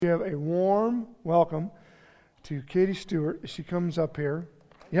Give a warm welcome to Katie Stewart as she comes up here.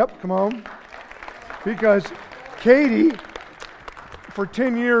 Yep, come on. Because Katie, for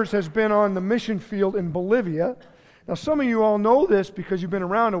 10 years, has been on the mission field in Bolivia. Now, some of you all know this because you've been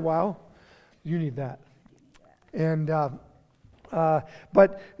around a while. You need that. And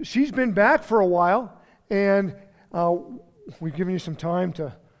but she's been back for a while, and we've given you some time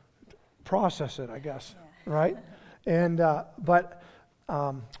to process it, I guess, right? And but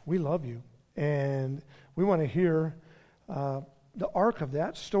we love you, and we want to hear the arc of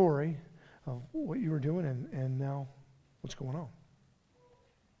that story of what you were doing and now what's going on.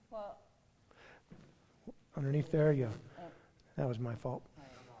 Well, underneath there, that was my fault.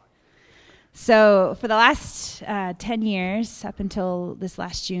 So for the last 10 years, up until this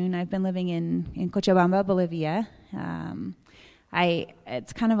last June, I've been living in Cochabamba, Bolivia.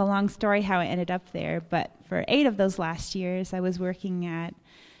 It's kind of a long story how I ended up there, but for 8 of those last years, I was working at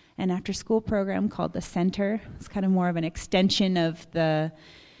an after-school program called The Center. It's kind of more of an extension of the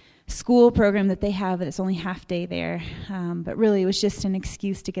school program that they have. It's only half day there, but really it was just an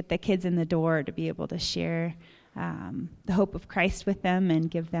excuse to get the kids in the door to be able to share the hope of Christ with them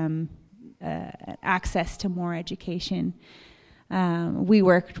and give them access to more education. We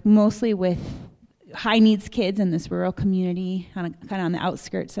worked mostly with high needs kids in this rural community, kind of on the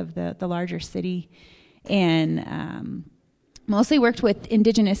outskirts of the larger city, and mostly worked with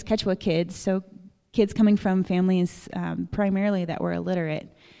indigenous Quechua kids, so kids coming from families primarily that were illiterate.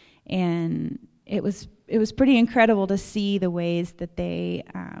 And it was pretty incredible to see the ways that they,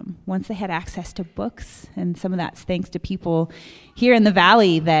 once they had access to books, and some of that's thanks to people here in the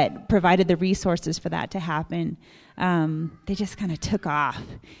valley that provided the resources for that to happen, they just kind of took off.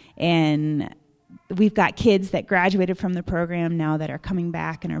 And we've got kids that graduated from the program now that are coming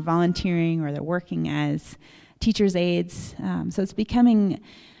back and are volunteering, or they're working as teachers' aides. So it's becoming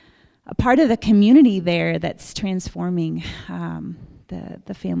a part of the community there that's transforming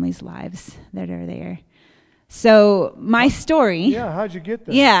the families' lives that are there. So my story... Yeah, how'd you get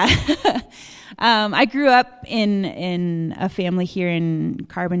there? Yeah. I grew up in a family here in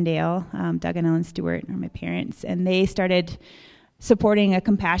Carbondale. Doug and Ellen Stewart are my parents, and they started supporting a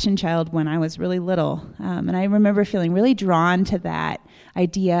compassion child when I was really little. And I remember feeling really drawn to that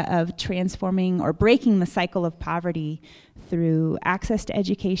idea of transforming or breaking the cycle of poverty through access to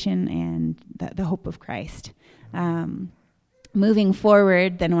education and the hope of Christ. Moving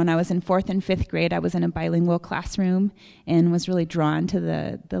forward, then when I was in 4th and 5th grade, I was in a bilingual classroom and was really drawn to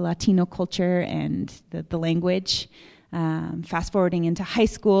the Latino culture and the language. Fast forwarding into high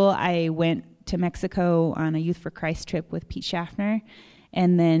school, I went to Mexico on a Youth for Christ trip with Pete Schaffner,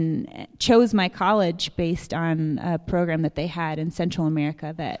 and then chose my college based on a program that they had in Central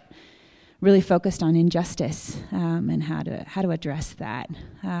America that really focused on injustice and how to address that.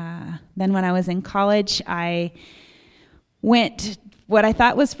 Then when I was in college, I went what I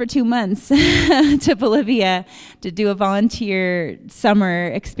thought was for 2 months to Bolivia to do a volunteer summer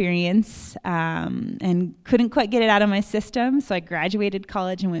experience, and couldn't quite get it out of my system. So I graduated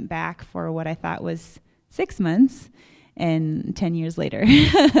college and went back for what I thought was 6 months. And 10 years later,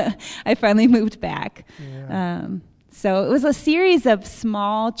 I finally moved back. Yeah. So it was a series of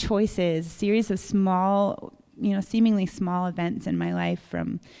small choices, series of small, seemingly small events in my life,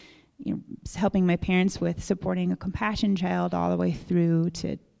 from helping my parents with supporting a compassion child all the way through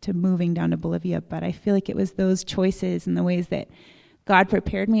to moving down to Bolivia. But I feel like it was those choices and the ways that God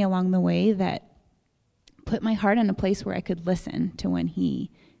prepared me along the way that put my heart in a place where I could listen to when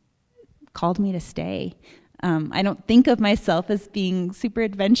He called me to stay. I don't think of myself as being super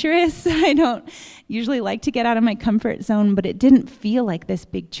adventurous. I don't usually like to get out of my comfort zone, but it didn't feel like this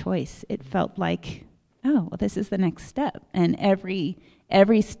big choice. It felt like, oh, well, this is the next step. And every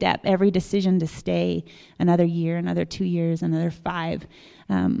step, every decision to stay another year, another 2 years, another 5,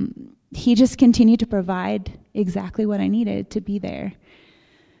 He just continued to provide exactly what I needed to be there.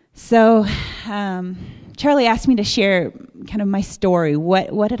 So Charlie asked me to share kind of my story.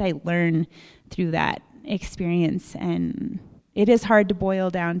 What did I learn through that experience? And it is hard to boil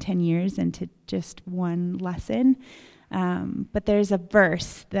down 10 years into just one lesson. But there's a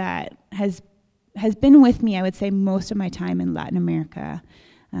verse that has been with me, I would say, most of my time in Latin America.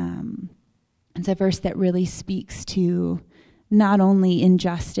 It's a verse that really speaks to not only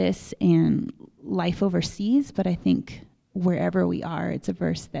injustice and life overseas, but I think wherever we are, it's a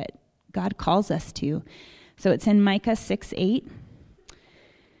verse that God calls us to. So it's in Micah 6:8,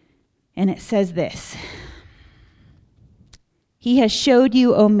 and it says this: He has showed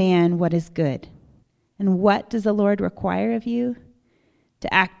you, O man, what is good. And what does the Lord require of you?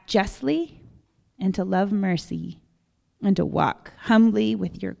 To act justly and to love mercy and to walk humbly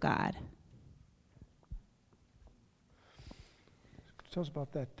with your God. Tell us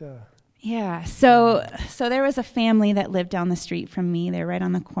about that. Yeah, so there was a family that lived down the street from me. They're right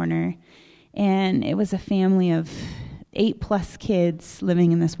on the corner. And it was a family of 8+ kids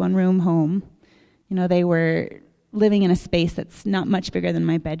living in this one-room home. You know, they were living in a space that's not much bigger than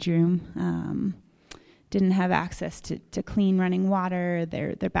my bedroom. Didn't have access to clean running water.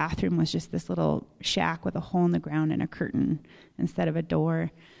 Their bathroom was just this little shack with a hole in the ground and a curtain instead of a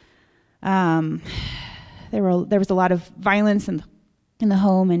door. There was a lot of violence in the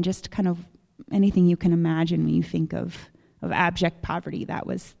home, and just kind of anything you can imagine when you think of abject poverty. That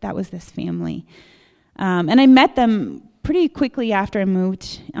was this family. And I met them pretty quickly after I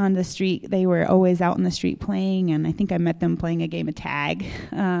moved on the street. They were always out in the street playing, and I think I met them playing a game of tag.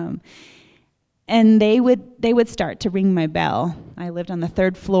 And they would start to ring my bell. I lived on the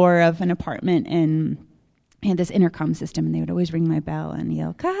 3rd floor of an apartment, and I had this intercom system, and they would always ring my bell and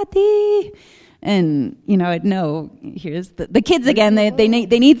yell, "Kati!" And, you know, I'd know, here's the kids again, they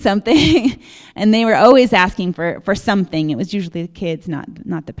need something. And they were always asking for something. It was usually the kids,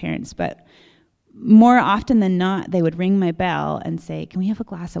 not the parents. But more often than not, they would ring my bell and say, "Can we have a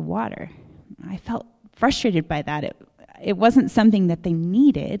glass of water?" I felt frustrated by that. It wasn't something that they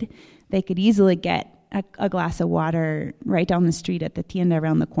needed. They could easily get a glass of water right down the street at the tienda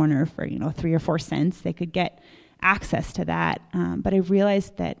around the corner for, 3 or 4 cents. They could get access to that. But I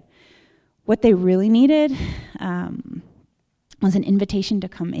realized that what they really needed was an invitation to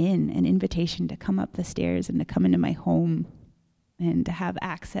come in, an invitation to come up the stairs and to come into my home and to have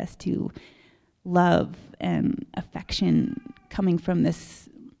access to love and affection coming from this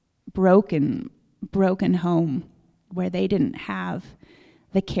broken home where they didn't have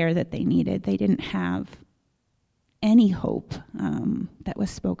the care that they needed. They didn't have any hope that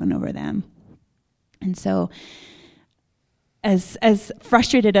was spoken over them. And so as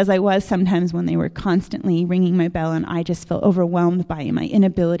frustrated as I was sometimes when they were constantly ringing my bell, and I just felt overwhelmed by my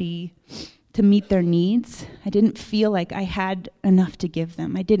inability to meet their needs, I didn't feel like I had enough to give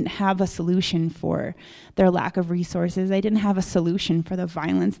them. I didn't have a solution for their lack of resources. I didn't have a solution for the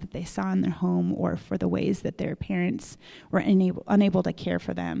violence that they saw in their home or for the ways that their parents were unable to care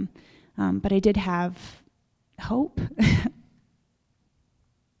for them. But I did have hope.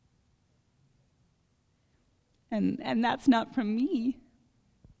 And that's not from me.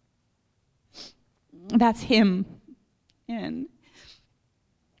 That's him. And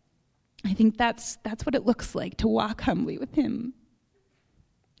I think that's what it looks like to walk humbly with him,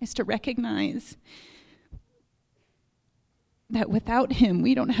 is to recognize that without him,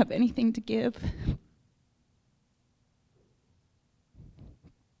 we don't have anything to give.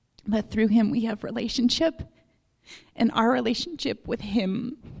 But through him, we have relationship, and our relationship with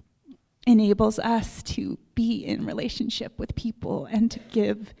him enables us to be in relationship with people and to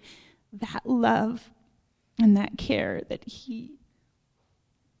give that love and that care that he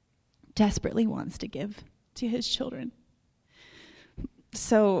desperately wants to give to his children.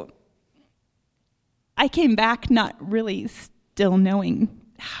 So I came back not really still knowing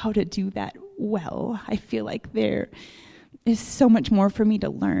how to do that well. I feel like there is so much more for me to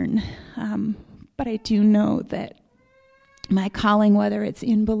learn. But I do know that my calling, whether it's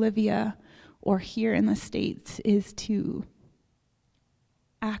in Bolivia or here in the States, is to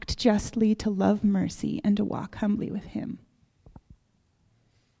act justly, to love mercy, and to walk humbly with him.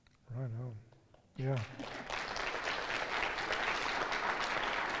 Right on. Yeah.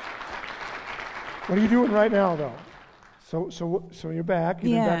 What are you doing right now, though? So you're back.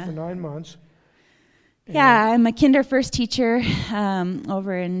 You've been back for 9 months. Yeah, I'm a kinder first teacher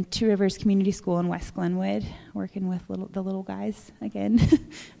over in Two Rivers Community School in West Glenwood, working with the little guys again.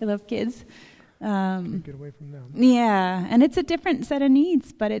 I love kids. Get away from them. Yeah, and it's a different set of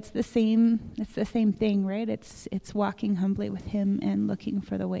needs, but it's the same. It's the same thing, right? It's walking humbly with him and looking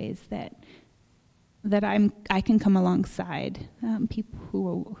for the ways that I can come alongside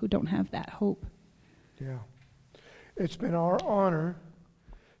people who don't have that hope. Yeah, it's been our honor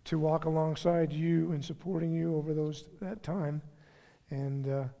to walk alongside you and supporting you over that time,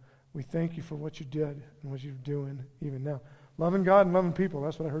 and we thank you for what you did and what you're doing even now. Loving God and loving people.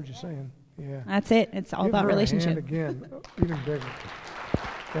 That's what I heard you saying. Yeah, that's it. It's all about relationship. Give her a hand again, even bigger.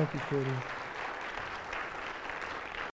 Thank you, Katie.